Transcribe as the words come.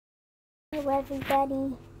Hello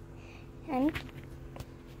everybody, and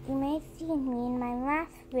you may have seen me in my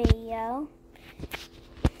last video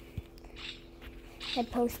I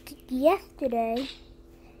posted yesterday.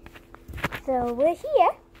 So we're here,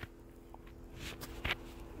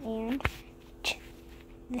 and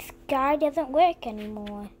this guy doesn't work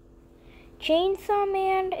anymore. Chainsaw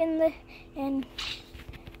Man in the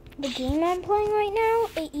game I'm playing right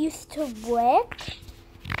now, it used to work,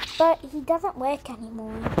 but he doesn't work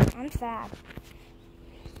anymore. I'm sad.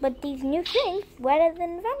 But these new things, Red has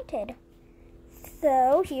invented.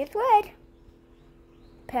 So here's Red.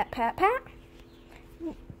 Pat, pat, pat.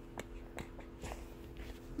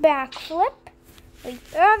 Backflip. Wait,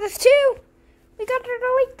 oh, there's two. We got to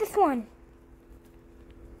delete this one.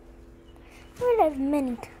 Red has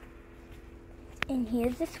many. And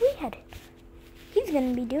here's this Red. He's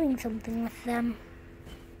going to be doing something with them.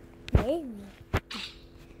 Maybe.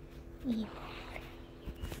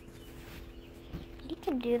 He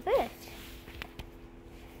can do this.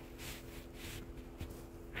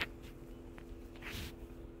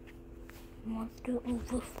 Monster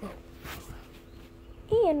overflow.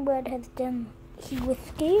 And Red has done, he was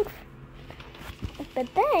scared, but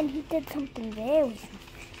then he did something very smart.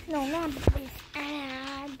 No, not these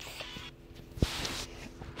ads.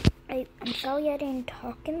 I'm sorry I didn't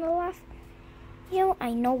talk in the last video.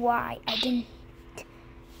 I know why.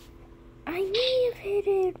 I may have hit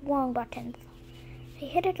it wrong buttons. I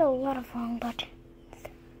hit it a lot of wrong buttons.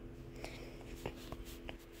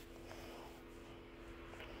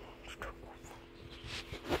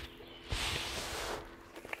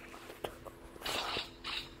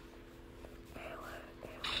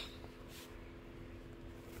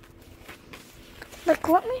 Look,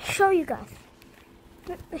 let me show you guys.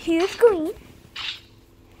 Here's green.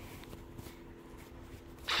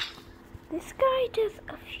 This guy does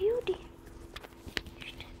a few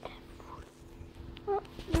well,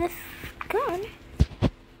 this gun,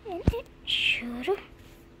 and it should.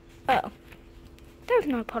 Oh, that's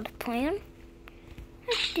not part of the plan.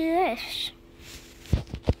 Let's do this.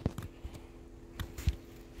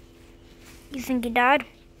 You think he died?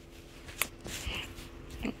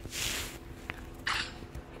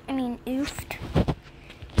 I mean, oofed.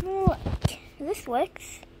 Look, this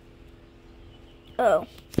works. Oh.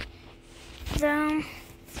 So, I'm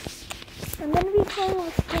going to be playing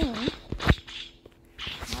with game.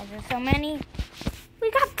 Why are there so many?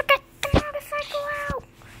 We got to get the motorcycle out.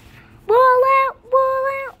 Wall out, wall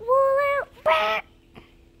out, wall out. Bah!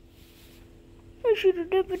 I should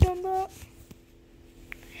have never done that.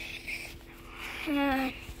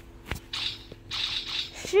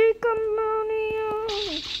 Shake-a-monia.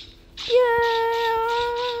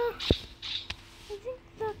 Yeah! I think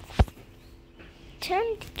that's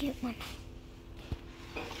time to get one.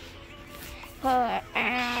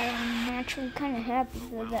 I'm actually kind of happy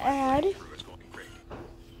with the ad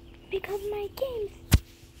because my games.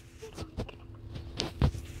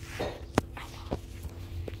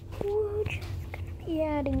 We're just gonna be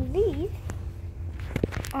adding these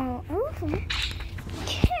all over.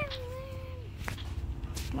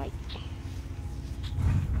 Like,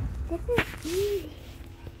 this is easy.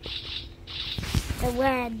 The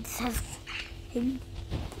Reds have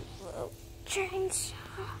chainsaw.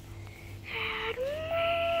 Man.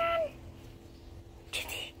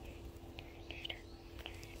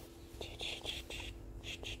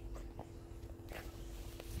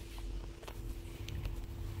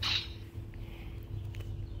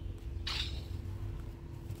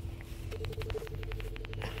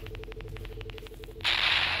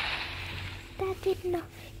 That did nothing.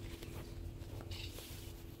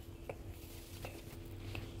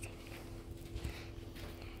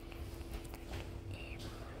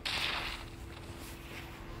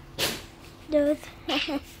 Does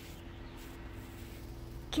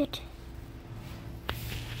get.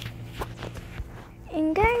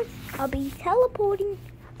 And guys, I'll be teleporting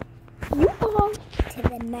you all to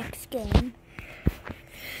the next game.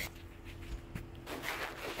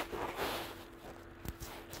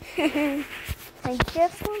 I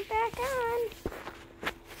just went back on.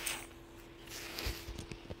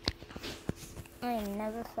 I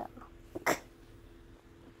never fell.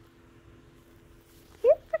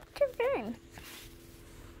 Here's picture games.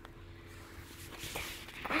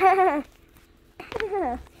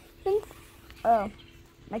 Oh,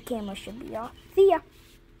 my camera should be off. See ya.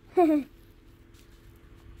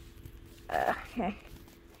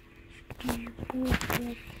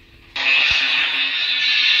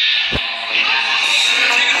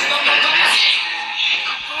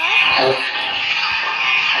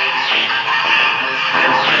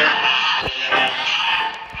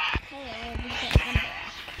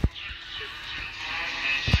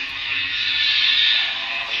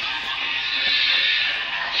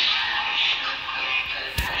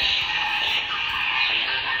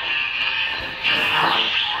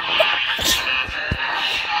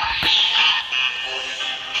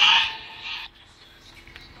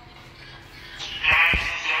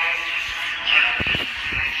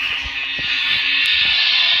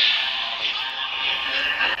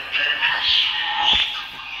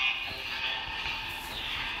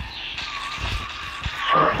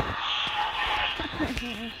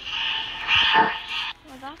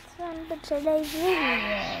 today's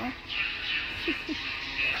video.